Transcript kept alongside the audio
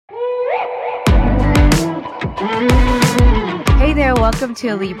Hey there, welcome to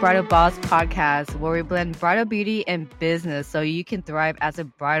Elite Bridal Boss Podcast, where we blend bridal beauty and business so you can thrive as a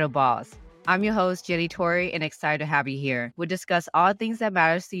bridal boss. I'm your host, Jenny Torrey, and excited to have you here. We'll discuss all things that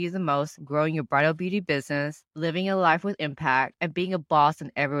matters to you the most, growing your bridal beauty business, living a life with impact, and being a boss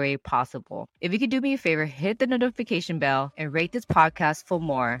in every way possible. If you could do me a favor, hit the notification bell and rate this podcast for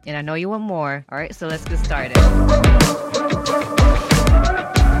more. And I know you want more. All right, so let's get started.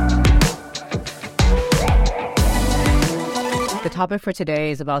 The topic for today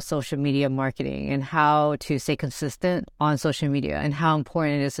is about social media marketing and how to stay consistent on social media and how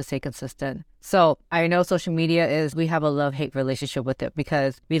important it is to stay consistent. So I know social media we have a love-hate relationship with it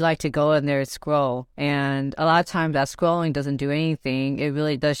because we like to go in there and scroll. And a lot of times that scrolling doesn't do anything. It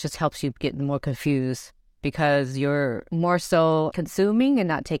really does just helps you get more confused because you're more so consuming and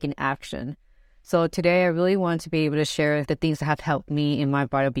not taking action. So today I really want to be able to share the things that have helped me in my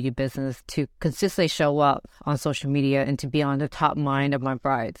bridal beauty business to consistently show up on social media and to be on the top mind of my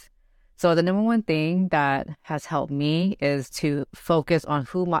brides. So the number one thing that has helped me is to focus on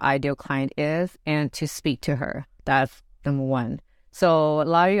who my ideal client is and to speak to her. That's number one. So a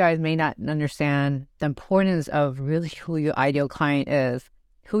lot of you guys may not understand the importance of really who your ideal client is.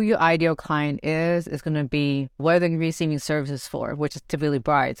 Who your ideal client is going to be what they're receiving services for, which is typically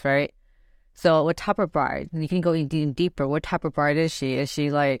brides, right? So what type of bride? And you can go even deeper. What type of bride is she? Is she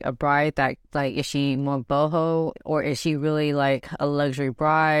like a bride that is she more boho, or is she really like a luxury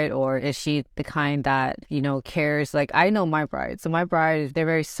bride, or is she the kind that, cares? Like I know my bride. So my bride, they're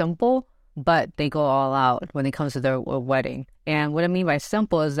very simple, but they go all out when it comes to their wedding. And what I mean by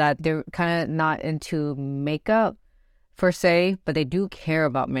simple is that they're kind of not into makeup per se, but they do care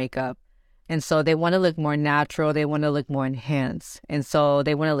about makeup. And so they want to look more natural. They want to look more enhanced. And so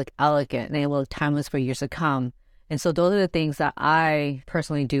they want to look elegant. And they will look timeless for years to come. And so those are the things that I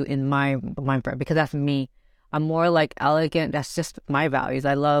personally do in my brand, because that's me. I'm more like elegant. That's just my values.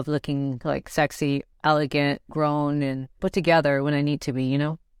 I love looking like sexy, elegant, grown, and put together when I need to be,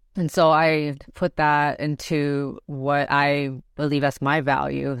 And so I put that into what I believe as my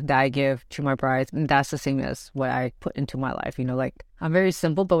value that I give to my brides. And that's the same as what I put into my life. I'm very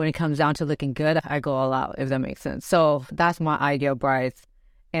simple, but when it comes down to looking good, I go all out, if that makes sense. So that's my ideal brides.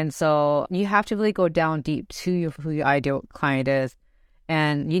 And so you have to really go down deep to who your ideal client is.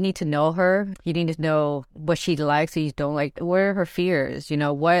 And you need to know her. You need to know what she likes, what you don't like. What are her fears?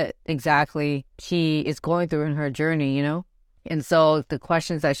 What exactly she is going through in her journey, And so the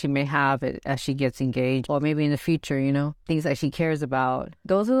questions that she may have as she gets engaged, or maybe in the future, things that she cares about,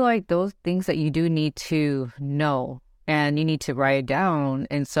 those are like those things that you do need to know and you need to write it down.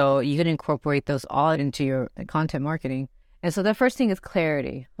 And so you can incorporate those all into your content marketing. And so the first thing is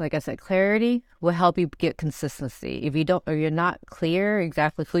clarity. Like I said, clarity will help you get consistency. If you're not clear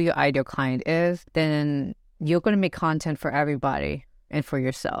exactly who your ideal client is, then you're going to make content for everybody and for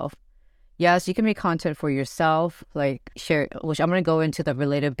yourself. Yes, you can make content for yourself, like share, which I'm going to go into the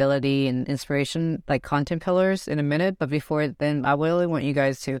relatability and inspiration, like content pillars in a minute. But before then, I really want you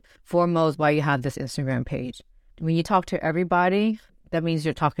guys to foremost why you have this Instagram page. When you talk to everybody, that means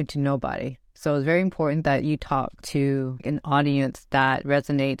you're talking to nobody. So it's very important that you talk to an audience that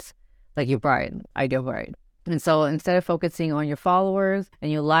resonates like your bride, ideal bride. And so instead of focusing on your followers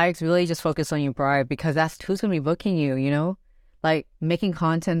and your likes, really just focus on your bride, because that's who's going to be booking you, Like making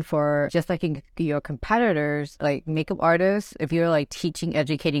content for just like your competitors, like makeup artists. If you're like teaching,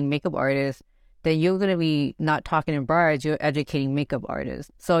 educating makeup artists, then you're going to be not talking to brides, you're educating makeup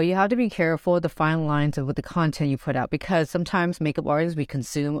artists. So you have to be careful with the fine lines of what the content you put out, because sometimes makeup artists, we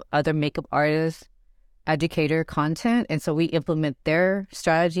consume other makeup artists, educator content. And so we implement their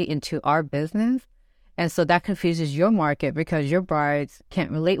strategy into our business. And so that confuses your market because your brides can't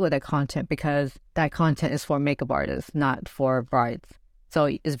relate with that content because that content is for makeup artists, not for brides.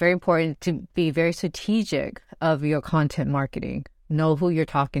 So it's very important to be very strategic of your content marketing. Know who you're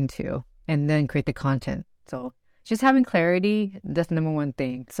talking to and then create the content. So just having clarity, that's number one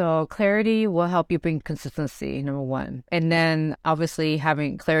thing. So clarity will help you bring consistency, number one. And then obviously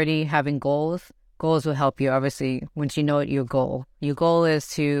having clarity, having goals. Goals will help you, obviously, once you know your goal. Your goal is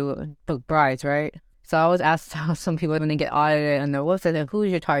to book brides, right? So I always ask some people when they get audited on their website,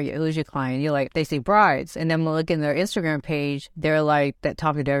 who's your target? Who's your client? You're like, they say brides. And then when look in their Instagram page, they're like that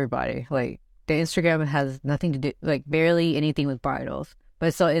talking to everybody. Like the Instagram has nothing to do, like barely anything with bridals.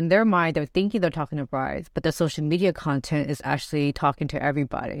 But so in their mind, they're thinking they're talking to brides, but the social media content is actually talking to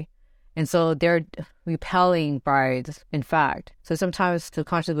everybody. And so they're repelling brides, in fact. So sometimes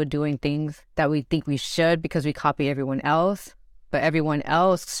subconsciously we're doing things that we think we should because we copy everyone else, but everyone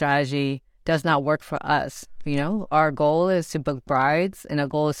else's strategy does not work for us. Our goal is to book brides and our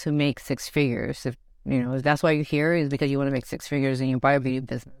goal is to make six figures, That's why you're here, is because you want to make six figures in your bridal beauty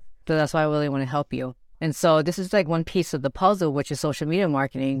business. So that's why I really want to help you. And so this is like one piece of the puzzle, which is social media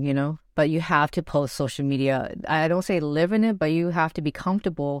marketing, but you have to post social media. I don't say live in it, but you have to be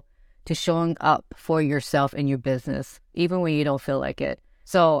comfortable to showing up for yourself in your business, even when you don't feel like it.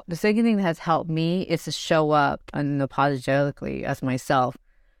 So the second thing that has helped me is to show up unapologetically as myself.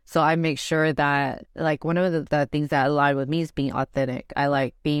 So I make sure that, like, one of the things that align with me is being authentic. I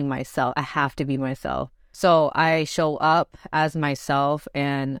like being myself. I have to be myself. So I show up as myself,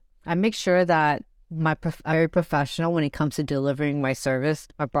 and I make sure that I'm very professional when it comes to delivering my service,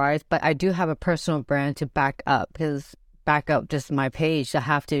 my brides, but I do have a personal brand to back up just my page. I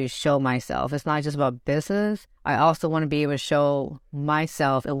have to show myself. It's not just about business. I also want to be able to show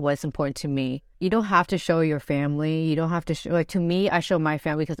myself and what's important to me. You don't have to show your family. You don't have to show, to me, I show my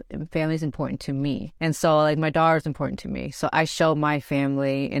family because family is important to me. And so my daughter is important to me. So I show my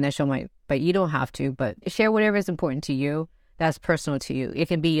family and I show but you don't have to, but share whatever is important to you. That's personal to you. It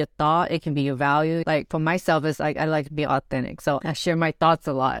can be your thought. It can be your value. Like for myself, it's like I like to be authentic. So I share my thoughts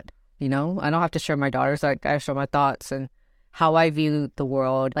a lot. I don't have to share my daughters. Like I share my thoughts and how I view the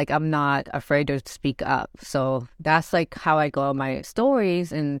world. Like I'm not afraid to speak up. So that's like how I go on my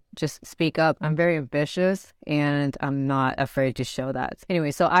stories and just speak up. I'm very ambitious and I'm not afraid to show that.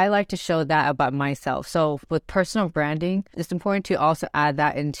 Anyway, so I like to show that about myself. So with personal branding, it's important to also add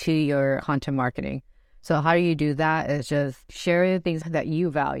that into your content marketing. So how do you do that? Is just share the things that you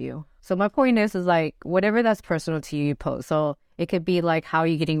value. So my point is like whatever that's personal to you, you post. So it could be like how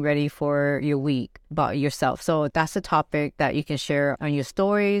you're getting ready for your week, about yourself. So that's a topic that you can share on your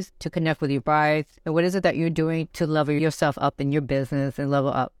stories to connect with your brides. And what is it that you're doing to level yourself up in your business and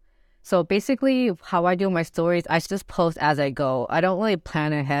level up? So basically how I do my stories, I just post as I go. I don't really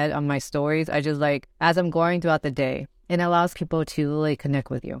plan ahead on my stories. I just as I'm going throughout the day. It allows people to really connect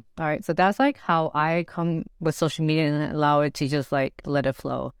with you. All right. So that's like how I come with social media and allow it to just like let it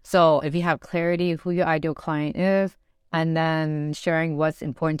flow. So if you have clarity of who your ideal client is, and then sharing what's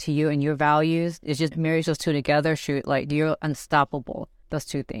important to you and your values, it just marries those two together. You're unstoppable. Those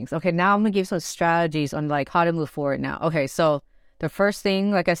two things. Okay. Now I'm going to give some strategies on like how to move forward now. Okay. So the first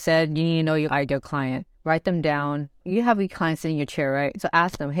thing, like I said, you need to know your ideal client. Write them down. You have your client sitting in your chair, right? So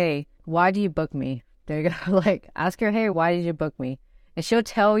ask them, hey, why do you book me? There you go. Ask her, hey, why did you book me? And she'll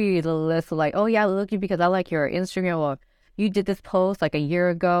tell you the list of oh yeah, I look you because I like your Instagram, or you did this post like a year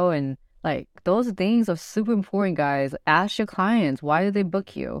ago. And those things are super important, guys. Ask your clients, why did they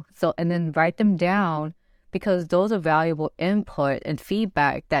book you? So, and then write them down because those are valuable input and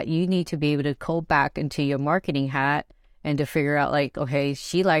feedback that you need to be able to go back into your marketing hat and to figure out okay,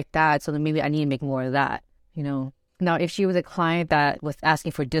 she liked that. So then maybe I need to make more of that, Now, if she was a client that was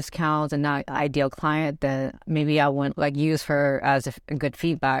asking for discounts and not an ideal client, then maybe I wouldn't use her as a good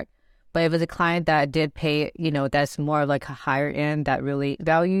feedback. But if it's a client that did pay, that's more like a higher end that really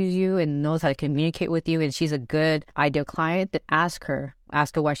values you and knows how to communicate with you, and she's a good ideal client, then ask her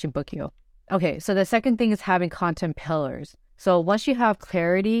why she booked you. Okay, so the second thing is having content pillars. So once you have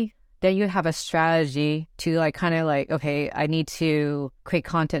clarity, then you have a strategy to okay, I need to create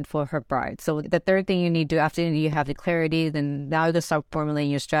content for her bride. So the third thing you need to do after you have the clarity, then now you start formulating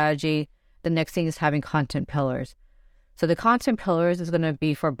your strategy. The next thing is having content pillars. So the content pillars is going to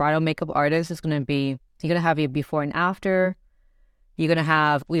be for bridal makeup artists. It's going to be, you're going to have your before and after. You're going to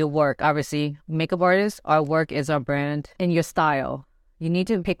have your work, obviously. Makeup artists, our work is our brand. And your style. You need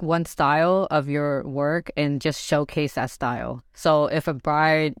to pick one style of your work and just showcase that style. So if a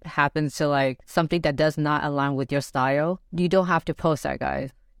bride happens to something that does not align with your style, you don't have to post that,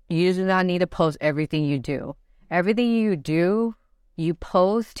 guys. You do not need to post everything you do. Everything you do, you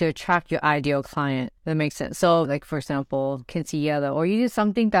post to attract your ideal client. That makes sense. So for example, quinceañera, or you do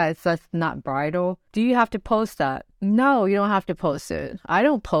something that's not bridal. Do you have to post that? No, you don't have to post it. I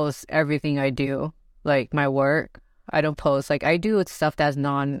don't post everything I do, my work. I don't post. I do stuff that's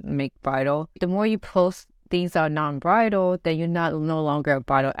non-make bridal. The more you post things that are non-bridal, then you're no longer a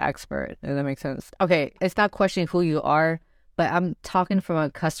bridal expert. Does that make sense? Okay, it's not questioning who you are, but I'm talking from a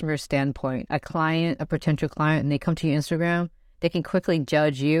customer standpoint. A potential client, and they come to your Instagram, they can quickly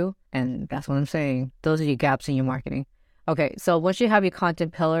judge you, and that's what I'm saying. Those are your gaps in your marketing. Okay, so once you have your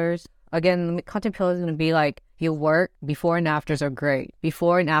content pillars, again, content pillars is going to be your work. Before and afters are great.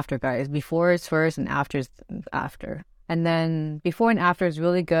 Before and after, guys. Before is first and after is after. And then before and after is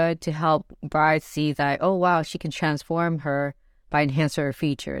really good to help brides see that, oh, wow, she can transform her by enhancing her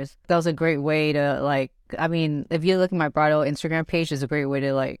features. That was a great way to I mean, if you look at my bridal Instagram page, it's a great way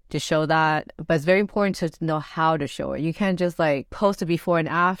to like to show that. But it's very important to know how to show it. You can't just like post a before and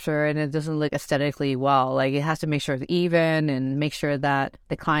after and it doesn't look aesthetically well. Like it has to make sure it's even and make sure that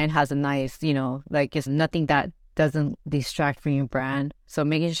the client has a nice, like it's nothing that doesn't distract from your brand. So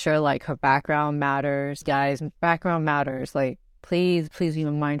making sure like her background matters, guys, background matters. Like please be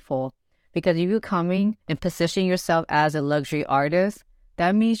mindful, because if you're coming and position yourself as a luxury artist,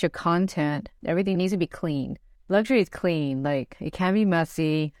 that means your content, everything needs to be clean. Luxury is clean. Like it can be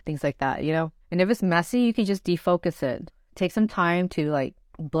messy, things like that, And if it's messy, you can just defocus it. Take some time to like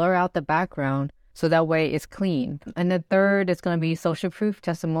blur out the background so that way it's clean. And the third is going to be social proof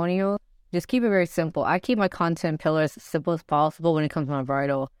testimonial. Just keep it very simple. I keep my content pillars as simple as possible when it comes to my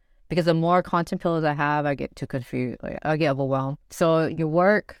bridal, because the more content pillars I have, I get too confused. Like, I get overwhelmed. So your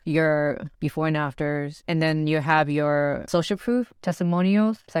work, your before and afters, and then you have your social proof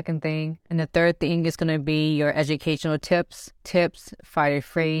testimonials, second thing. And the third thing is going to be your educational tips, Friday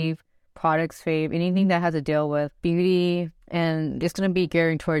fave, products fave, anything that has to deal with beauty. And it's going to be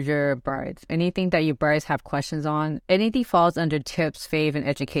gearing towards your brides. Anything that your brides have questions on, anything falls under tips, fave, and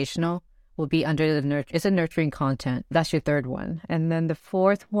educational will be under it's a nurturing content. That's your third one. And then the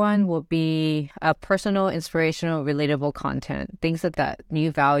fourth one will be a personal, inspirational, relatable content. Things that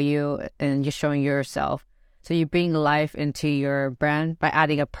you value and you're showing yourself. So you bring life into your brand by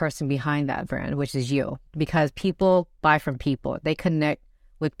adding a person behind that brand, which is you. Because people buy from people. They connect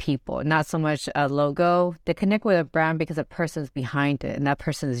with people, not so much a logo. They connect with a brand because a person's behind it, and that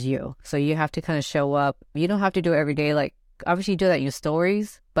person is you. So you have to kind of show up. You don't have to do it every day. Like, obviously you do that in your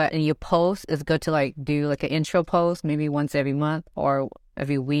stories, but in your posts, it's good to like do like an intro post, maybe once every month or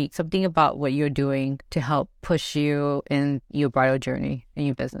every week, something about what you're doing to help push you in your bridal journey in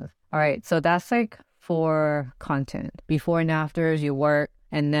your business. All right, so that's like for content. Before and afters, your work.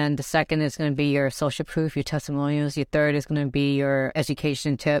 And then the second is going to be your social proof, your testimonials. Your third is going to be your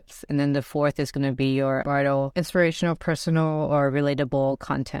education tips. And then the fourth is going to be your bridal inspirational, personal, or relatable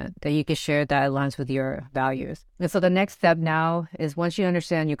content that you can share that aligns with your values. And so the next step now is, once you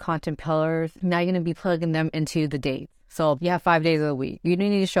understand your content pillars, now you're going to be plugging them into the dates. So you have 5 days of the week. You don't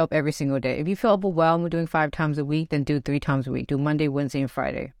need to show up every single day. If you feel overwhelmed with doing 5 times a week, then do 3 times a week. Do Monday, Wednesday, and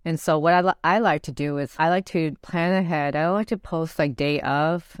Friday. And so what I like to do is I like to plan ahead. I don't like to post like day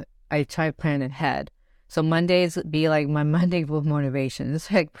of. I try to plan ahead. So Mondays be like my Monday with motivation. It's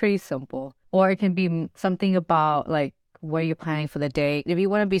like pretty simple. Or it can be something about like what you're planning for the day. If you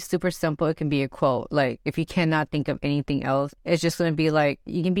want to be super simple, it can be a quote. Like if you cannot think of anything else, it's just going to be like,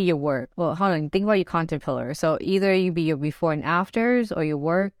 you can be your work. Well, hold on, think about your content pillar. So either you be your before and afters or your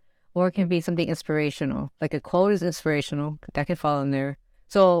work, or it can be something inspirational. Like a quote is inspirational. That can fall in there.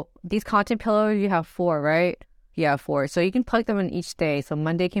 So these content pillars, you have 4, right? Yeah, 4. So you can plug them in each day. So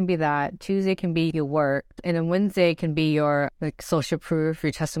Monday can be that. Tuesday can be your work. And then Wednesday can be your like social proof,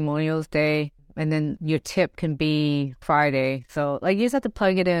 your testimonials day. And then your tip can be Friday. So like you just have to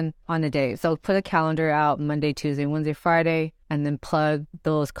plug it in on the day. So put a calendar out Monday, Tuesday, Wednesday, Friday, and then plug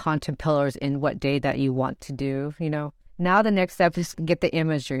those content pillars in what day that you want to do, Now the next step is get the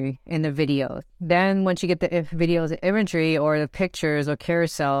imagery in the videos. Then once you get the videos, the imagery or the pictures or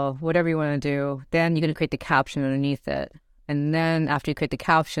carousel, whatever you want to do, then you're going to create the caption underneath it. And then after you create the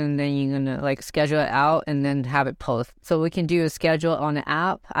caption, then you're going to like schedule it out and then have it post. So we can do a schedule on the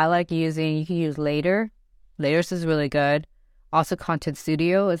app. I like you can use Later. Laters is really good. Also Content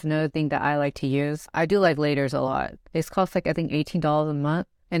Studio is another thing that I like to use. I do like Laters a lot. It costs like I think $18 a month.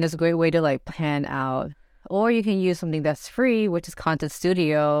 And it's a great way to like plan out. Or you can use something that's free, which is Content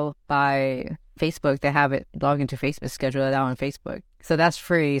Studio by Facebook. They have it log into Facebook, schedule it out on Facebook. So that's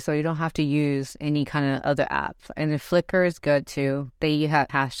free. So you don't have to use any kind of other apps. And then Flickr is good too. They have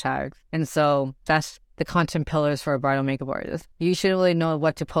hashtags. And so that's the content pillars for a bridal makeup artist. You should really know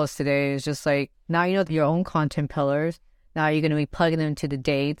what to post today. It's just like, now you know your own content pillars. Now you're going to be plugging them into the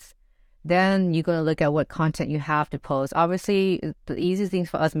dates. Then you're going to look at what content you have to post. Obviously, the easiest thing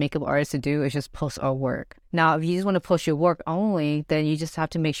for us makeup artists to do is just post our work. Now, if you just want to post your work only, then you just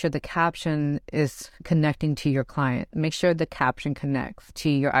have to make sure the caption is connecting to your client. Make sure the caption connects to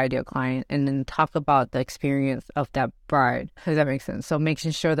your ideal client, and then talk about the experience of that bride. Does that make sense? So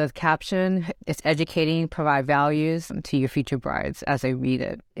making sure that the caption is educating, provide values to your future brides as they read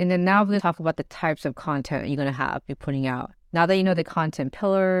it. And then now we're going to talk about the types of content you're going to be putting out. Now that you know the content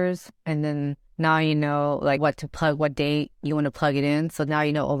pillars, and then now you know like what to plug, what date you want to plug it in. So now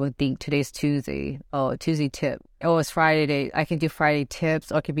you know, think today's Tuesday. Oh, Tuesday tip. Oh, it's Friday day. I can do Friday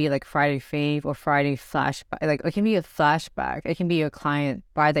tips, or it could be like Friday fave or Friday flashback. Like it can be a flashback. It can be your client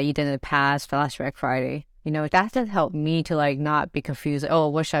bride that you did in the past, flashback Friday. That just helped me to like not be confused. Oh,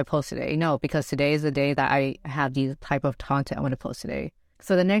 what should I post today? No, because today is the day that I have these type of content I want to post today.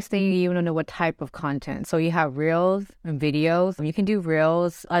 So the next thing you want to know what type of content. So you have reels and videos. You can do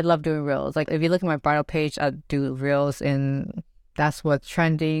reels. I love doing reels. Like if you look at my bridal page, I do reels and that's what's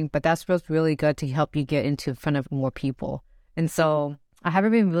trending. But that's what's really good to help you get into front of more people. And so I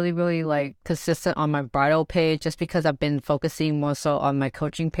haven't been really, really like consistent on my bridal page just because I've been focusing more so on my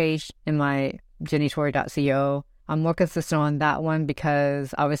coaching page in my jennytorrey.co. I'm more consistent on that one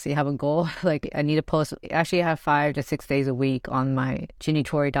because obviously I have a goal. Like I need to post, actually I have 5 to 6 days a week on my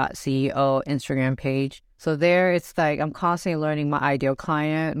jennytorrey.co Instagram page. So there it's like I'm constantly learning my ideal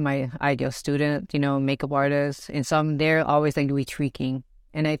client, my ideal student, makeup artist. And so I'm there always like retweaking.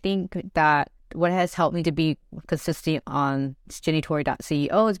 And I think that what has helped me to be consistent on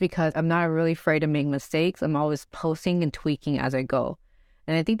jennytorrey.co is because I'm not really afraid to make mistakes. I'm always posting and tweaking as I go.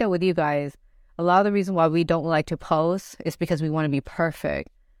 And I think that with you guys, a lot of the reason why we don't like to post is because we want to be perfect,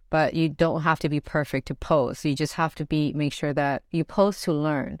 but you don't have to be perfect to post. You just have to make sure that you post to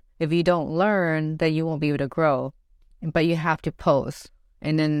learn. If you don't learn, then you won't be able to grow, but you have to post.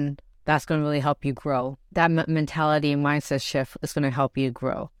 And then that's going to really help you grow. That mentality and mindset shift is going to help you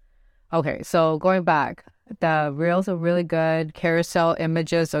grow. Okay, so going back, the reels are really good. Carousel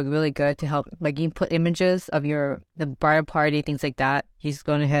images are really good to help. Like you can put images of the bridal party, things like that. You just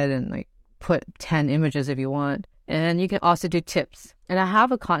go ahead and like put 10 images if you want. And you can also do tips. And I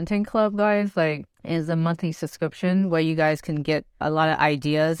have a content club, guys, like is a monthly subscription where you guys can get a lot of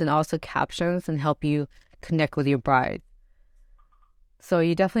ideas and also captions and help you connect with your bride. So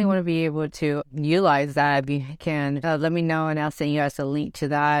you definitely want to be able to utilize that if you can. Let me know and I'll send you guys a link to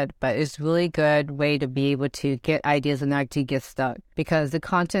that. But it's a really good way to be able to get ideas and not to get stuck. Because the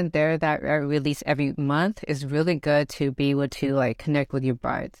content there that I release every month is really good to be able to like connect with your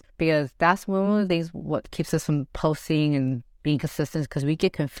brides. Because that's one of the things what keeps us from posting and being consistent because we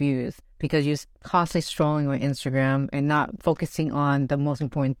get confused. Because you're constantly scrolling on Instagram and not focusing on the most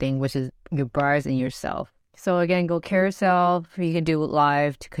important thing, which is your brides and yourself. So again, go carousel. You can do it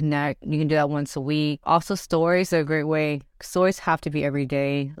live to connect. You can do that once a week. Also, stories are a great way. Stories have to be every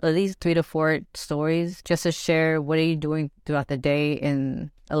day, at least 3 to 4 stories, just to share what are you doing throughout the day and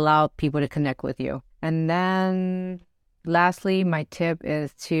allow people to connect with you. And then lastly, my tip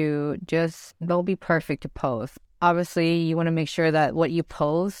is to just don't be perfect to post. Obviously, you want to make sure that what you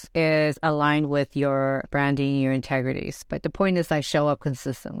post is aligned with your branding, your integrities. But the point is I show up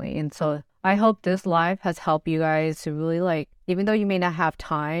consistently. And so I hope this live has helped you guys to really even though you may not have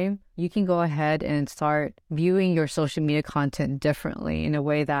time, you can go ahead and start viewing your social media content differently in a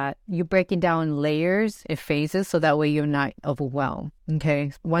way that you're breaking down layers and phases so that way you're not overwhelmed.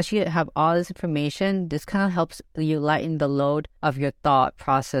 Okay. Once you have all this information, this kind of helps you lighten the load of your thought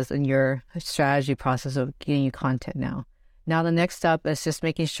process and your strategy process of getting your content now. Now, the next step is just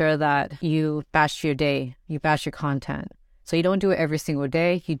making sure that you batch your day, you batch your content. So you don't do it every single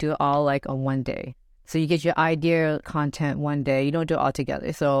day. You do it all on one day. So you get your idea content one day. You don't do it all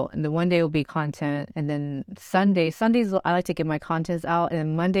together. So the one day will be content. And then Sundays, I like to get my contents out.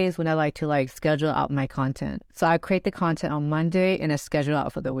 And Mondays when I like to schedule out my content. So I create the content on Monday and I schedule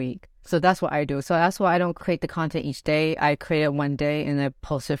out for the week. So that's what I do. So that's why I don't create the content each day. I create it one day and I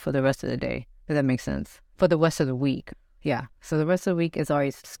post it for the rest of the day. Does that make sense? For the rest of the week. Yeah, so the rest of the week is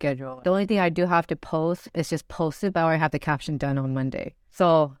already scheduled. The only thing I do have to post is just post it, but I already have the caption done on Monday.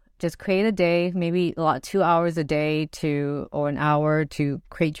 So just create a day, maybe 2 hours a day or an hour to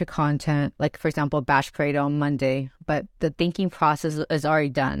create your content. Like, for example, batch create on Monday, but the thinking process is already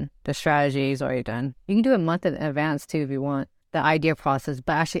done. The strategy is already done. You can do it a month in advance too if you want. The idea process,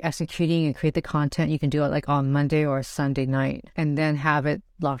 but actually executing and create the content, you can do it on Monday or Sunday night and then have it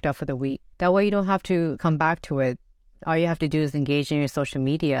locked up for the week. That way you don't have to come back to it. All you have to do is engage in your social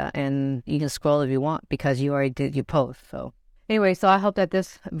media and you can scroll if you want because you already did your post. So anyway, so I hope that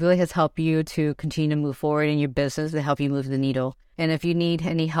this really has helped you to continue to move forward in your business and help you move the needle. And if you need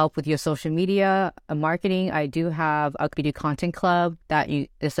any help with your social media marketing, I do have a Beauty Content Club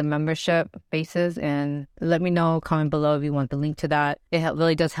it's a membership basis. And let me know, comment below if you want the link to that. It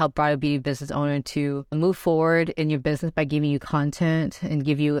really does help bridal beauty business owner to move forward in your business by giving you content and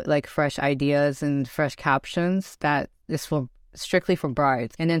give you fresh ideas and fresh captions that is strictly for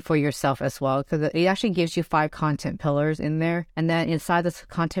brides and then for yourself as well, because it actually gives you 5 content pillars in there. And then inside the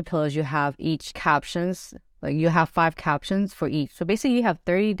content pillars, you have each captions. You have 5 captions for each. So basically you have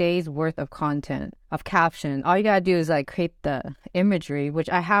 30 days worth of content of caption. All you gotta do is create the imagery,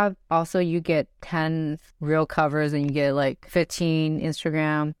 which I have. Also, you get 10 reel covers and you get 15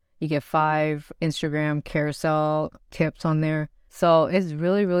 Instagram. You get 5 Instagram carousel tips on there. So it's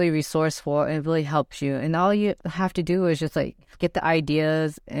really, really resourceful and it really helps you. And all you have to do is just like get the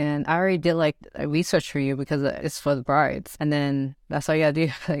ideas. And I already did like a research for you because it's for the brides. And then that's all you gotta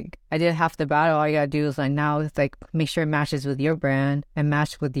do. Like I did half the battle. All you gotta do is like now it's like make sure it matches with your brand and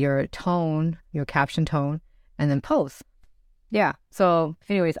match with your tone, your caption tone, and then post. Yeah. So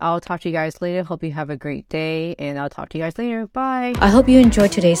anyways, I'll talk to you guys later. Hope you have a great day and I'll talk to you guys later. Bye. I hope you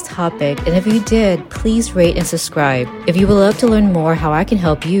enjoyed today's topic. And if you did, please rate and subscribe. If you would love to learn more how I can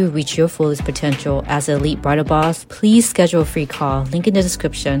help you reach your fullest potential as an elite bridal boss, please schedule a free call, link in the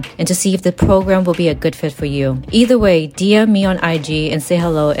description, and to see if the program will be a good fit for you. Either way, DM me on IG and say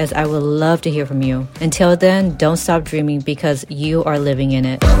hello as I would love to hear from you. Until then, don't stop dreaming because you are living in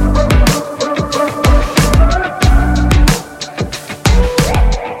it.